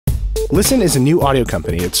Lstn is a new audio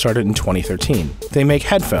company that started in 2013. They make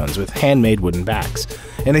headphones with handmade wooden backs,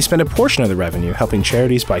 and they spend a portion of the revenue helping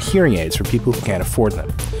charities buy hearing aids for people who can't afford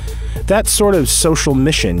them. That sort of social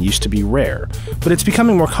mission used to be rare, but it's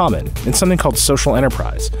becoming more common in something called social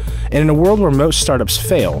enterprise. And in a world where most startups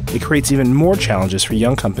fail, it creates even more challenges for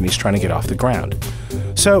young companies trying to get off the ground.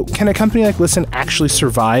 So, can a company like Lstn actually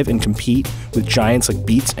survive and compete with giants like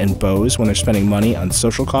Beats and Bose when they're spending money on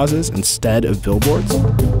social causes instead of billboards?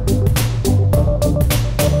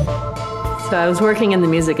 So I was working in the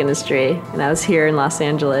music industry, and I was here in Los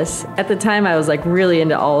Angeles. At the time, I was really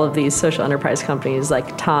into all of these social enterprise companies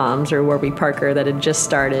like Tom's or Warby Parker that had just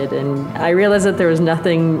started, and I realized that there was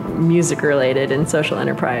nothing music related in social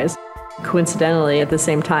enterprise. Coincidentally, at the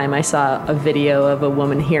same time, I saw a video of a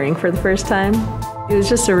woman hearing for the first time. It was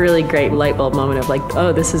just a really great light bulb moment of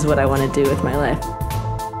oh, this is what I want to do with my life.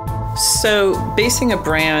 So basing a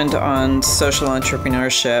brand on social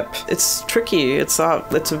entrepreneurship, it's tricky. It's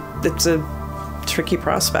a tricky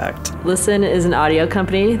prospect. Lstn is an audio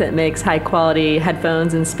company that makes high quality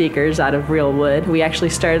headphones and speakers out of real wood. We actually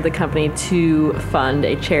started the company to fund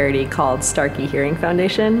a charity called Starkey Hearing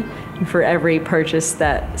Foundation. And for every purchase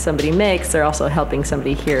that somebody makes, they're also helping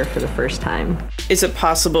somebody hear for the first time. Is it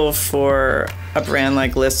possible for a brand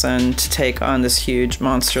like Lstn to take on this huge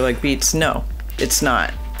monster like Beats? No, it's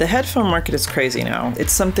not. The headphone market is crazy now.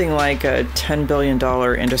 It's something like a $10 billion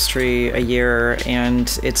industry a year,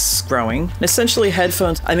 and it's growing. And essentially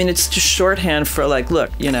headphones, it's just shorthand for look,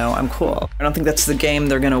 I'm cool. I don't think that's the game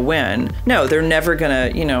they're gonna win. No, they're never gonna,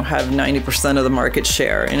 have 90% of the market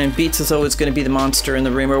share. And then Beats is always gonna be the monster in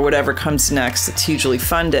the room, or whatever comes next that's hugely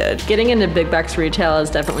funded. Getting into big box retail has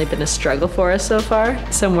definitely been a struggle for us so far.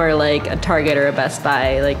 Somewhere like a Target or a Best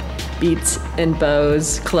Buy, Beats and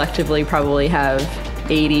Bose collectively probably have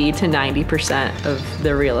 80 to 90% of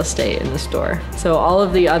the real estate in the store. So all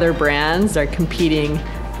of the other brands are competing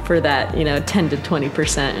for that, 10 to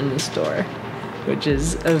 20% in the store, which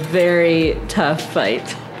is a very tough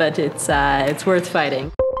fight, but it's worth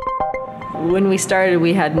fighting. When we started,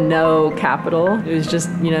 we had no capital. It was just,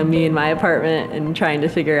 me in my apartment and trying to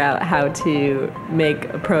figure out how to make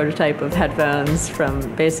a prototype of headphones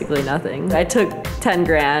from basically nothing. I took 10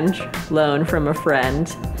 grand loan from a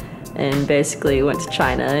friend and basically went to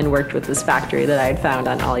China and worked with this factory that I had found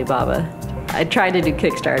on Alibaba. I tried to do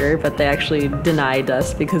Kickstarter, but they actually denied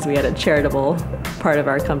us because we had a charitable part of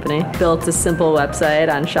our company. Built a simple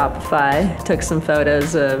website on Shopify, took some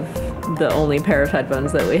photos of the only pair of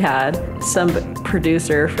headphones that we had. Some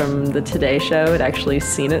producer from the Today Show had actually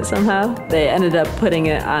seen it somehow. They ended up putting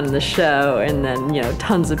it on the show, and then,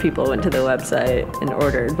 tons of people went to the website and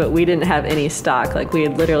ordered, but we didn't have any stock. We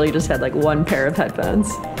had literally just had one pair of headphones.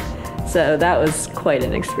 So that was quite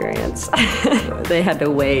an experience. They had to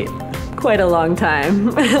wait quite a long time,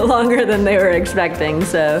 longer than they were expecting.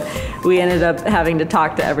 So we ended up having to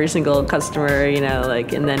talk to every single customer,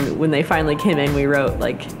 and then when they finally came in, we wrote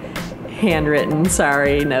handwritten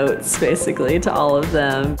sorry notes basically to all of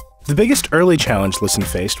them. The biggest early challenge Lstn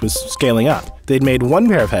faced was scaling up. They'd made one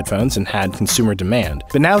pair of headphones and had consumer demand,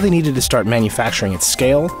 but now they needed to start manufacturing at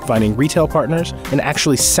scale, finding retail partners, and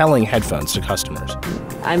actually selling headphones to customers.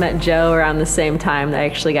 I met Joe around the same time. I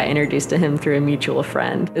actually got introduced to him through a mutual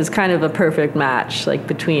friend. It was kind of a perfect match,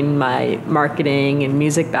 between my marketing and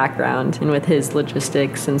music background and with his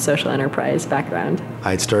logistics and social enterprise background.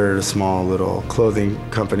 I had started a small little clothing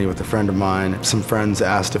company with a friend of mine. Some friends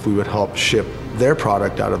asked if we would help ship their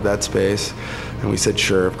product out of that space, and we said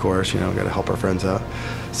sure, of course, got to help our friends out.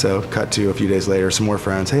 So cut to a few days later, some more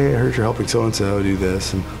friends, hey, I heard you're helping so-and-so do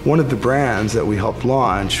this. And one of the brands that we helped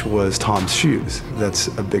launch was Tom's Shoes. That's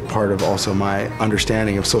a big part of also my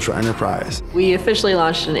understanding of social enterprise. We officially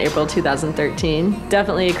launched in April 2013.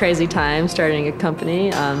 Definitely a crazy time starting a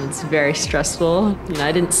company. It's very stressful.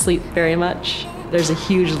 I didn't sleep very much. There's a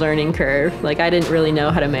huge learning curve. I didn't really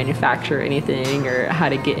know how to manufacture anything or how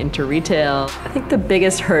to get into retail. I think the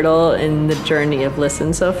biggest hurdle in the journey of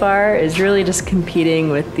Lstn so far is really just competing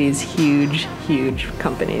with these huge, huge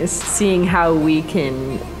companies. Seeing how we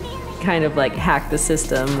can kind of hack the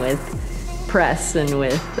system with press and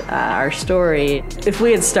with our story. If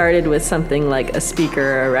we had started with something like a speaker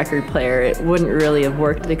or a record player, it wouldn't really have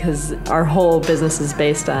worked because our whole business is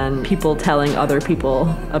based on people telling other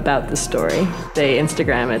people about the story. They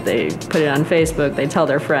Instagram it, they put it on Facebook, they tell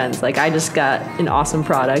their friends. I just got an awesome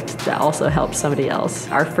product that also helps somebody else.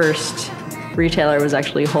 Our first retailer was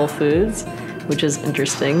actually Whole Foods, which is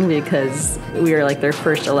interesting because we were their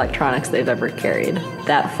first electronics they've ever carried.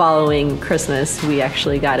 That following Christmas, we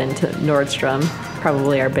actually got into Nordstrom,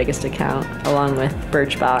 probably our biggest account, along with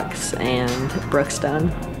Birchbox and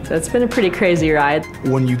Brookstone. So it's been a pretty crazy ride.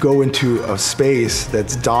 When you go into a space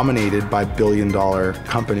that's dominated by billion-dollar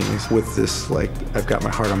companies with this, like, I've got my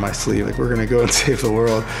heart on my sleeve, like, we're gonna go and save the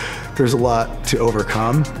world, there's a lot to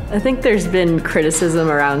overcome. I think there's been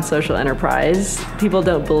criticism around social enterprise. People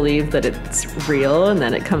don't believe that it's real and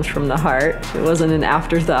that it comes from the heart. It wasn't an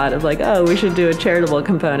afterthought of like, oh, we should do a charitable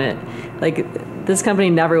component. Like, this company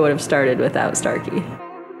never would have started without Starkey.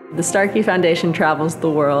 The Starkey Foundation travels the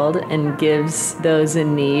world and gives those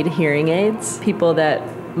in need hearing aids, people that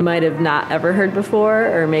might have not ever heard before,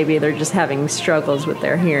 or maybe they're just having struggles with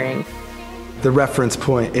their hearing. The reference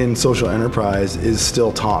point in social enterprise is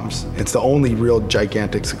still Tom's. It's the only real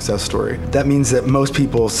gigantic success story. That means that most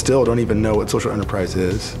people still don't even know what social enterprise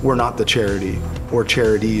is. We're not the charity or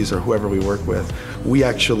charities or whoever we work with. We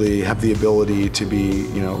actually have the ability to be,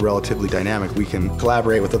 relatively dynamic. We can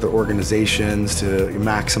collaborate with other organizations to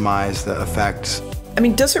maximize the effects. I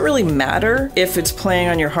mean, does it really matter if it's playing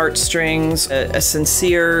on your heartstrings, a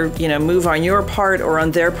sincere, move on your part or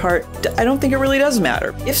on their part? I don't think it really does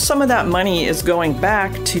matter. If some of that money is going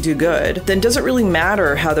back to do good, then does it really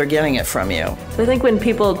matter how they're getting it from you? So I think when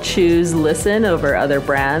people choose Lstn over other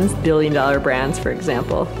brands, billion-dollar brands, for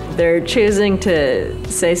example, they're choosing to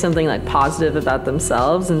say something like positive about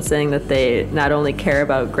themselves and saying that they not only care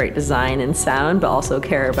about great design and sound, but also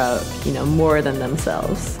care about, more than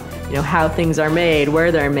themselves. How things are made,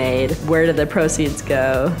 where they're made, where do the proceeds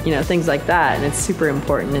go, things like that. And it's super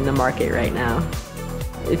important in the market right now.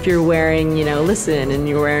 If you're wearing, Lstn and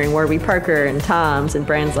you're wearing Warby Parker and Tom's and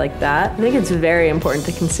brands like that, I think it's very important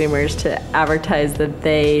to consumers to advertise that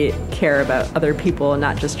they care about other people and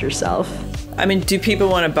not just yourself. I mean, do people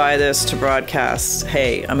want to buy this to broadcast,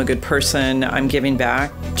 hey, I'm a good person, I'm giving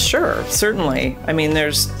back? Sure, certainly. I mean,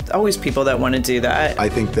 there's always people that want to do that. I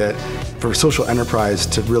think that for social enterprise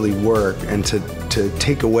to really work and to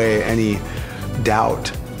take away any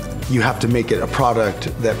doubt, you have to make it a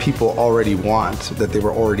product that people already want, that they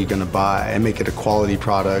were already going to buy, and make it a quality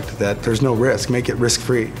product that there's no risk. Make it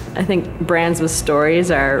risk-free. I think brands with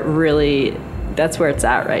stories are really, that's where it's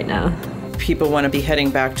at right now. People want to be heading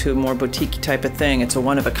back to a more boutique type of thing. It's a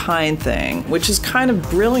one-of-a-kind thing, which is kind of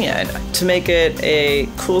brilliant. To make it a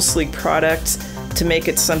cool, sleek product, to make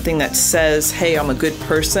it something that says, hey, I'm a good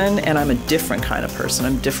person and I'm a different kind of person.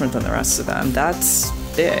 I'm different than the rest of them. That's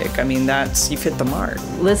big. I mean, you've hit the mark.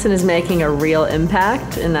 Lstn is making a real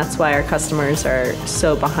impact, and that's why our customers are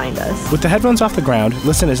so behind us. With the headphones off the ground,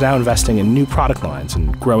 Lstn is now investing in new product lines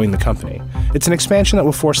and growing the company. It's an expansion that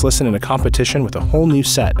will force Lstn into competition with a whole new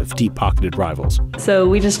set of deep-pocketed rivals. So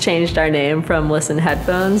we just changed our name from Lstn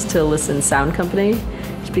Headphones to Lstn Sound Company,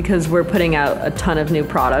 just because we're putting out a ton of new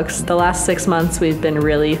products. The last 6 months, we've been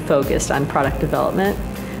really focused on product development,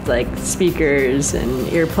 like speakers and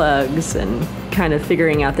earplugs, and kind of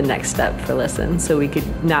figuring out the next step for Lstn, so we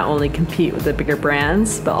could not only compete with the bigger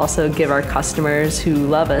brands, but also give our customers who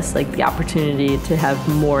love us the opportunity to have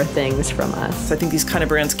more things from us. I think these kind of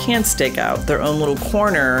brands can stake out their own little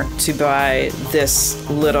corner to buy this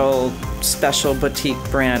little special boutique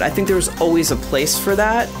brand. I think there's always a place for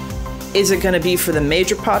that. Is it going to be for the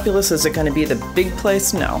major populace? Is it going to be the big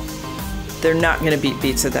place? No. They're not going to beat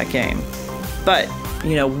Beats at that game. But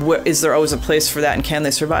is there always a place for that, and can they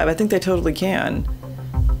survive? I think they totally can.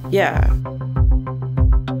 Yeah.